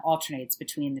generation and alternates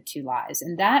between the two lives.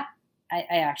 And that I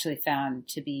actually found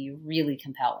to be really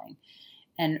compelling.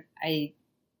 And I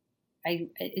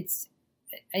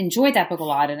enjoyed that book a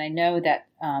lot. And I know that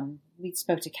we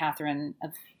spoke to Catherine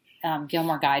of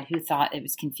Gilmore Guide, who thought it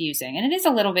was confusing. And it is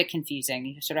a little bit confusing.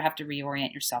 You sort of have to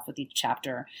reorient yourself with each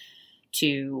chapter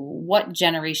to what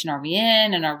generation are we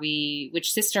in, and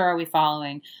which sister are we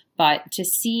following? But to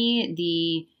see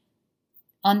the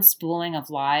unspooling of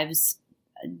lives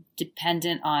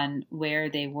dependent on where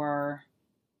they were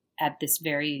at this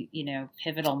very,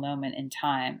 pivotal moment in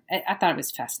time, I thought it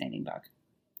was a fascinating book.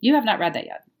 You have not read that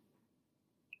yet.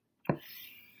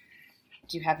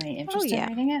 Do you have any interest in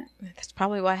reading it? That's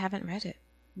probably why I haven't read it.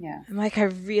 Yeah. I'm like, I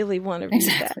really want to read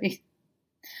that.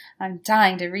 I'm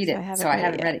dying to read it, so I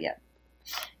haven't read it yet.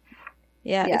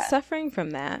 Yeah, it's suffering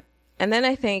from that. And then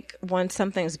I think once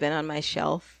something's been on my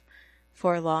shelf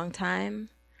for a long time,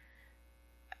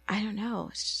 I don't know.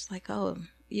 It's just like,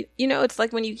 it's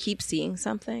like when you keep seeing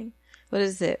something. What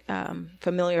is it?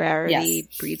 Familiarity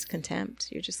breeds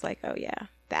contempt. You're just like, oh yeah,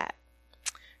 that.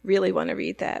 Really want to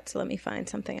read that, so let me find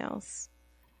something else.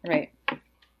 Right.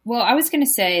 Well, I was going to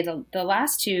say the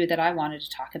last two that I wanted to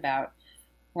talk about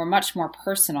were much more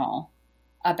personal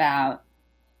about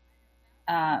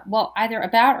either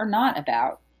about or not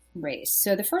about race.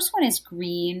 So the first one is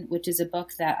Green, which is a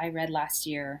book that I read last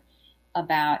year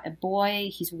about a boy.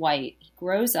 He's white. He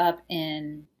grows up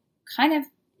in kind of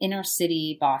inner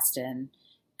city Boston,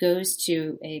 goes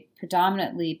to a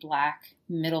predominantly Black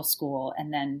middle school,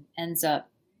 and then ends up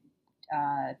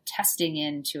testing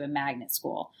into a magnet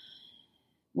school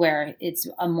where it's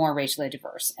a more racially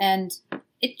diverse. And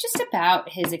it's just about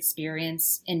his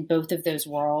experience in both of those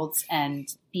worlds and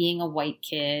being a white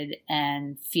kid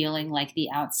and feeling like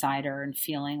the outsider and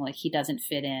feeling like he doesn't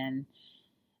fit in.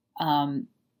 So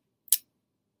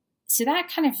that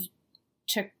kind of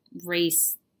took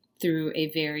race through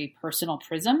a very personal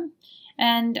prism.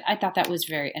 And I thought that was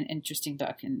an interesting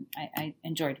book, and I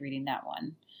enjoyed reading that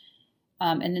one.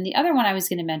 And then the other one I was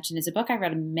going to mention is a book I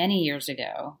read many years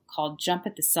ago called Jump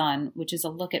at the Sun, which is a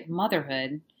look at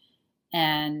motherhood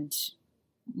and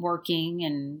working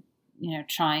and,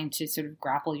 trying to sort of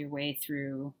grapple your way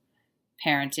through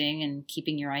parenting and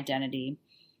keeping your identity.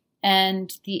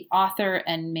 And the author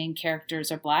and main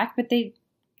characters are Black, but they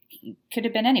could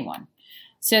have been anyone.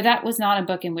 So that was not a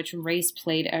book in which race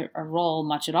played a role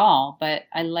much at all, but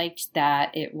I liked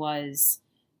that it was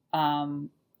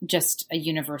just a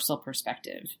universal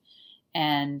perspective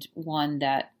and one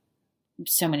that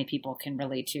so many people can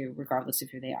relate to regardless of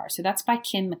who they are. So that's by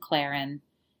Kim McLaren,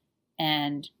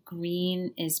 and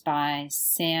Green is by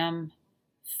Sam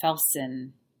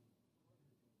Felsen.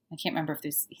 I can't remember if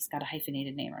he's got a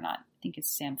hyphenated name or not. I think it's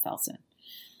Sam Felsen.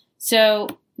 So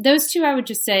those two, I would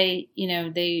just say,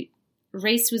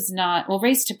 race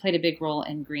played a big role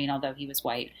in Green, although he was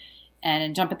white. And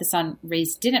in Jump at the Sun,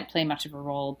 race didn't play much of a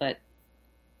role, but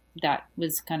that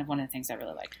was kind of one of the things I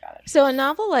really liked about it. So a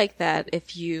novel like that,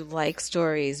 if you like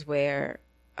stories where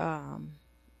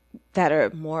that are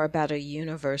more about a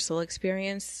universal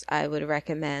experience, I would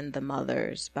recommend The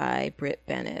Mothers by Britt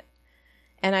Bennett.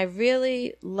 And I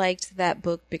really liked that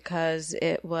book because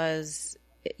it was,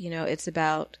 it's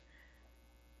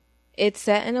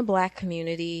set in a Black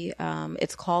community.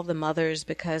 It's called The Mothers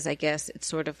because I guess it's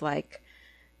sort of like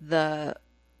the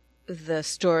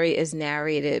story is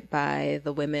narrated by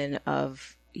the women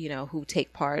of, who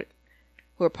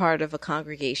are part of a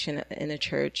congregation in a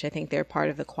church. I think they're part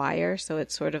of the choir. So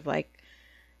it's sort of like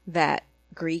that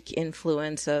Greek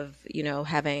influence of,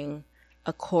 having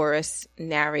a chorus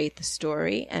narrate the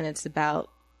story. And it's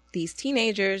about these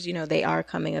teenagers, they are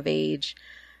coming of age.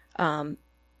 A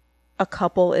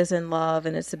couple is in love,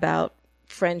 and it's about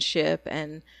friendship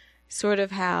and sort of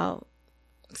how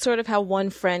one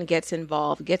friend gets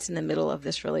involved, gets in the middle of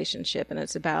this relationship. And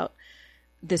it's about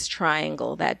this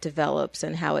triangle that develops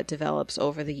and how it develops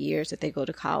over the years that they go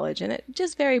to college. And it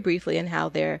just very briefly and how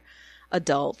they're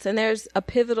adults. And there's a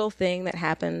pivotal thing that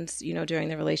happens, during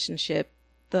the relationship.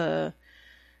 The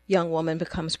young woman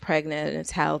becomes pregnant, and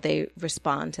it's how they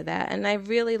respond to that. And I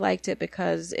really liked it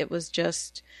because it was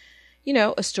just,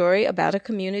 a story about a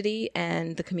community,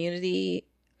 and the community,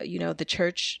 the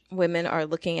church women are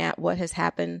looking at what has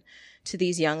happened to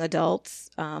these young adults.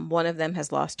 One of them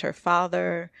has lost her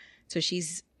father. So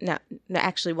she's not,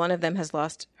 actually one of them has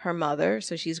lost her mother.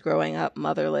 So she's growing up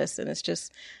motherless. And it's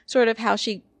just sort of how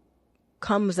she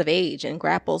comes of age and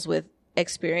grapples with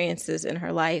experiences in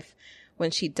her life when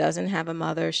she doesn't have a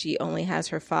mother. She only has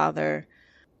her father.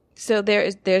 So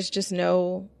there's just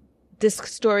this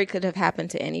story could have happened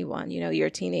to anyone. You're a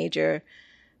teenager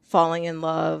falling in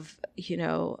love,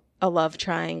 a love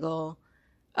triangle,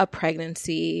 a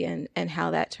pregnancy, and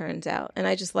how that turns out. And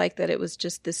I just like that it was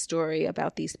just this story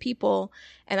about these people.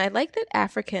 And I like that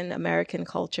African American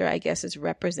culture, I guess, is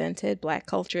represented. Black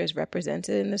culture is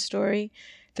represented in the story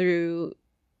through,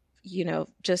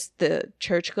 just the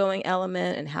church going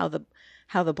element and how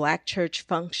the Black church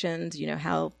functions,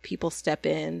 how people step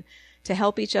in to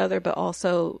help each other, but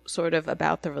also sort of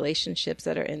about the relationships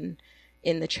that are in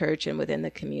the church and within the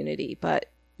community. But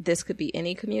this could be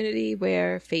any community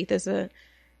where faith is a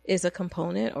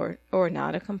component or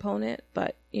not a component.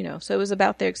 But, so it was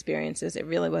about their experiences. It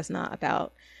really was not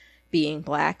about being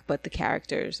Black, but the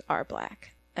characters are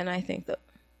Black. And I think that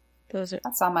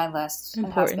that's on my list.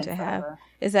 Important to have.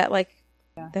 Is that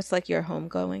that's like your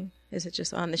homegoing? Is it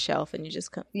just on the shelf and you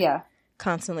just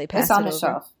constantly pass it over? It's on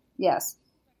the shelf. Yes.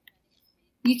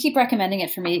 You keep recommending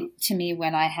it to me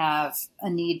when I have a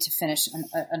need to finish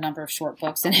a number of short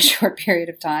books in a short period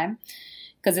of time,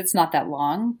 because it's not that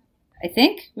long. I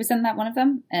think wasn't that one of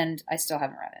them, and I still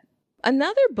haven't read it.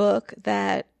 Another book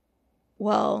that,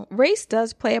 race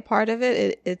does play a part of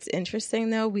it. It's interesting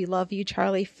though. We Love You,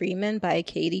 Charlie Freeman by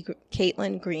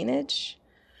Caitlin Greenidge,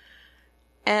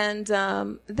 and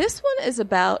this one is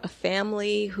about a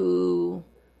family who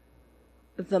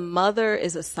the mother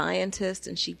is a scientist,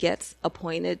 and she gets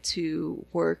appointed to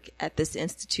work at this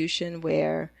institution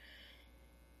where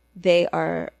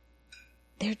they're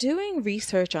doing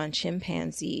research on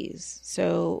chimpanzees.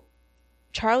 So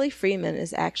Charlie Freeman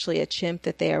is actually a chimp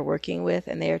that they are working with,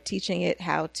 and they are teaching it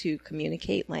how to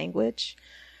communicate language.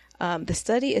 The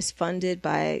study is funded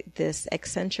by this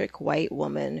eccentric white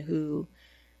woman who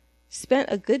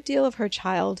spent a good deal of her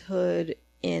childhood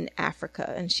in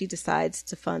Africa, and she decides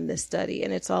to fund this study.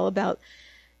 And it's all about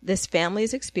this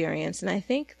family's experience. And I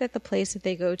think that the place that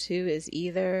they go to is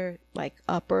either like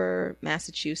upper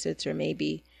Massachusetts or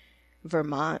maybe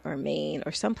Vermont or Maine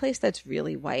or someplace that's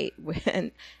really white.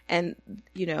 And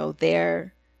you know,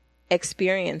 their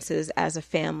experiences as a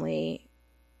family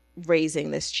raising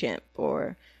this chimp,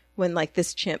 or when like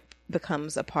this chimp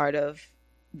becomes a part of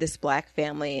this black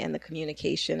family and the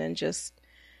communication and just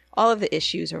all of the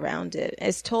issues around it.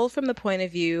 It's told from the point of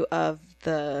view of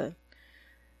the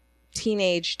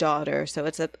teenage daughter. So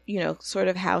it's sort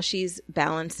of how she's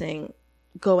balancing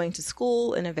going to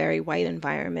school in a very white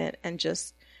environment and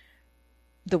just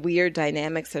the weird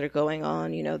dynamics that are going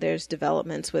on. You know, there's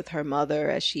developments with her mother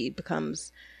as she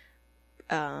becomes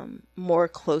more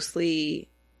closely,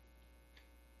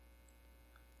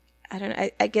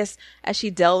 I guess as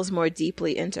she delves more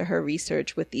deeply into her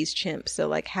research with these chimps. So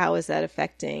like, how is that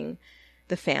affecting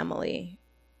the family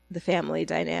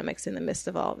dynamics in the midst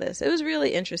of all this? It was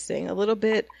really interesting, a little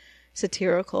bit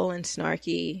satirical and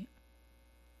snarky.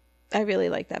 I really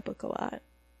like that book a lot.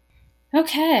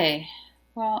 Okay.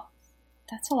 Well,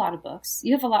 that's a lot of books.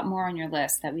 You have a lot more on your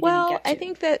list that we didn't get to. I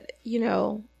think that, you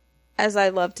know, as I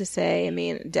love to say, I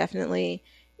mean, definitely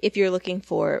if you're looking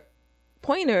for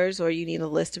pointers or you need a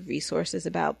list of resources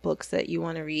about books that you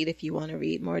want to read, if you want to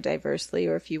read more diversely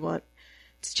or if you want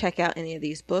to check out any of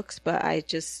these books. But I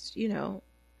just, you know,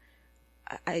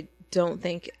 I don't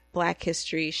think Black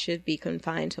history should be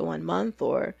confined to 1 month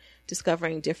or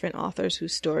discovering different authors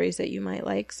whose stories that you might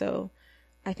like. So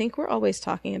I think we're always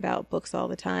talking about books all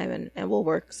the time, and we'll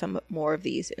work some more of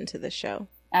these into the show.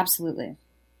 Absolutely.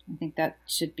 I think that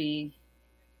should be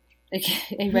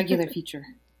a regular feature,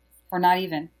 or not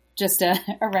even. Just a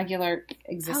regular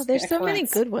existence. Oh, there's so many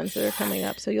good ones that are coming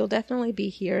up, so you'll definitely be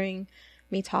hearing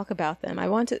me talk about them.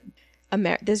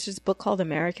 There's this book called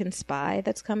American Spy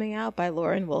that's coming out by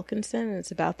Lauren Wilkinson, and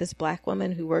it's about this Black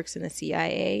woman who works in the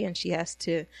CIA, and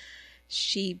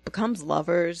she becomes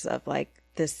lovers of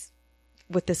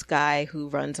with this guy who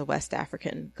runs a West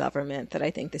African government that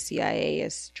I think the CIA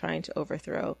is trying to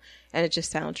overthrow. And it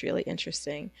just sounds really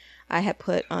interesting. I had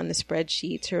put on the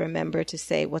spreadsheet to remember to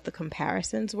say what the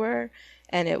comparisons were.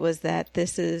 And it was that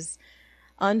this is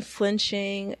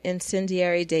unflinching,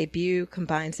 incendiary debut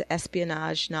combines the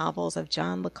espionage novels of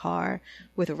John le Carre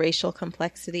with racial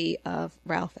complexity of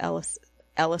Ralph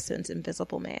Ellison's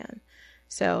Invisible Man.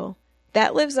 So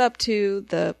that lives up to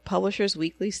the Publishers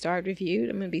Weekly starred review.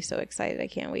 I'm going to be so excited. I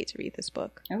can't wait to read this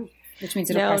book. Oh, which means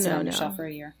it'll press it on your shelf for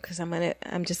a year. Because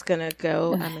I'm just going to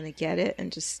go, I'm going to get it and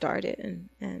just start it.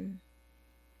 And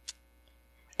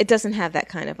it doesn't have that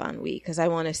kind of ennui because I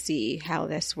want to see how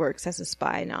this works as a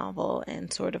spy novel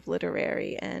and sort of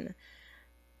literary. And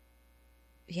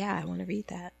yeah, I want to read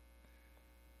that.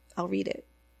 I'll read it.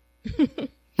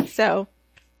 So...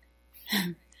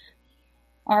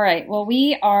 All right. Well,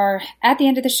 we are at the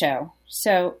end of the show.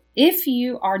 So if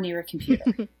you are near a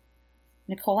computer,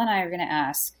 Nicole and I are going to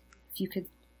ask if you could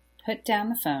put down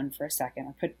the phone for a second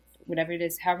or put whatever it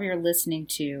is, however you're listening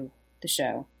to the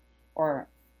show, or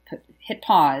hit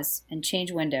pause and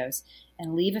change windows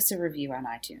and leave us a review on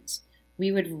iTunes.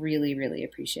 We would really, really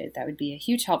appreciate it. That would be a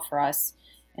huge help for us.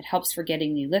 It helps for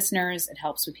getting new listeners. It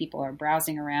helps when people are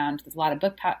browsing around. There's a lot of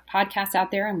book podcasts out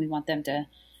there, and we want them to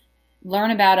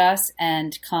learn about us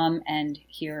and come and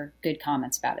hear good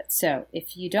comments about it. So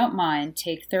if you don't mind,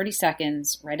 take 30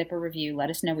 seconds, write up a review, let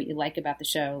us know what you like about the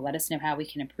show, let us know how we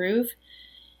can improve,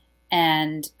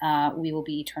 and we will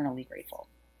be eternally grateful.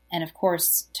 And of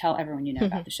course, tell everyone you know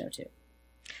about the show too.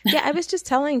 Yeah, I was just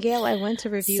telling Gail I went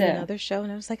to review another show,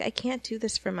 and I was like, I can't do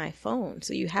this for my phone.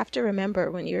 So you have to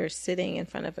remember when you're sitting in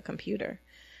front of a computer.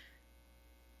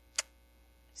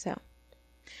 So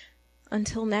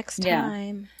until next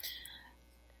time. Yeah.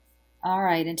 All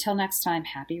right, until next time,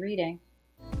 happy reading.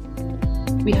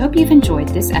 We hope you've enjoyed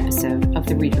this episode of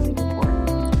The Readerly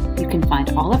Report. You can find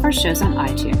all of our shows on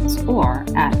iTunes or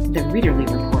at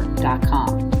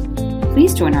thereaderlyreport.com.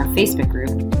 Please join our Facebook group,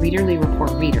 Readerly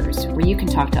Report Readers, where you can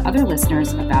talk to other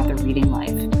listeners about their reading life.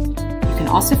 You can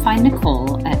also find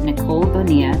Nicole at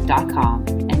NicoleBonilla.com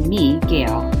and me,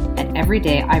 Gail, at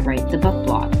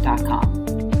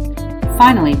EverydayIWriteTheBookBlog.com.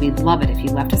 Finally, we'd love it if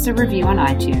you left us a review on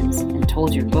iTunes and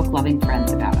told your book-loving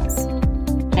friends about us.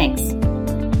 Thanks.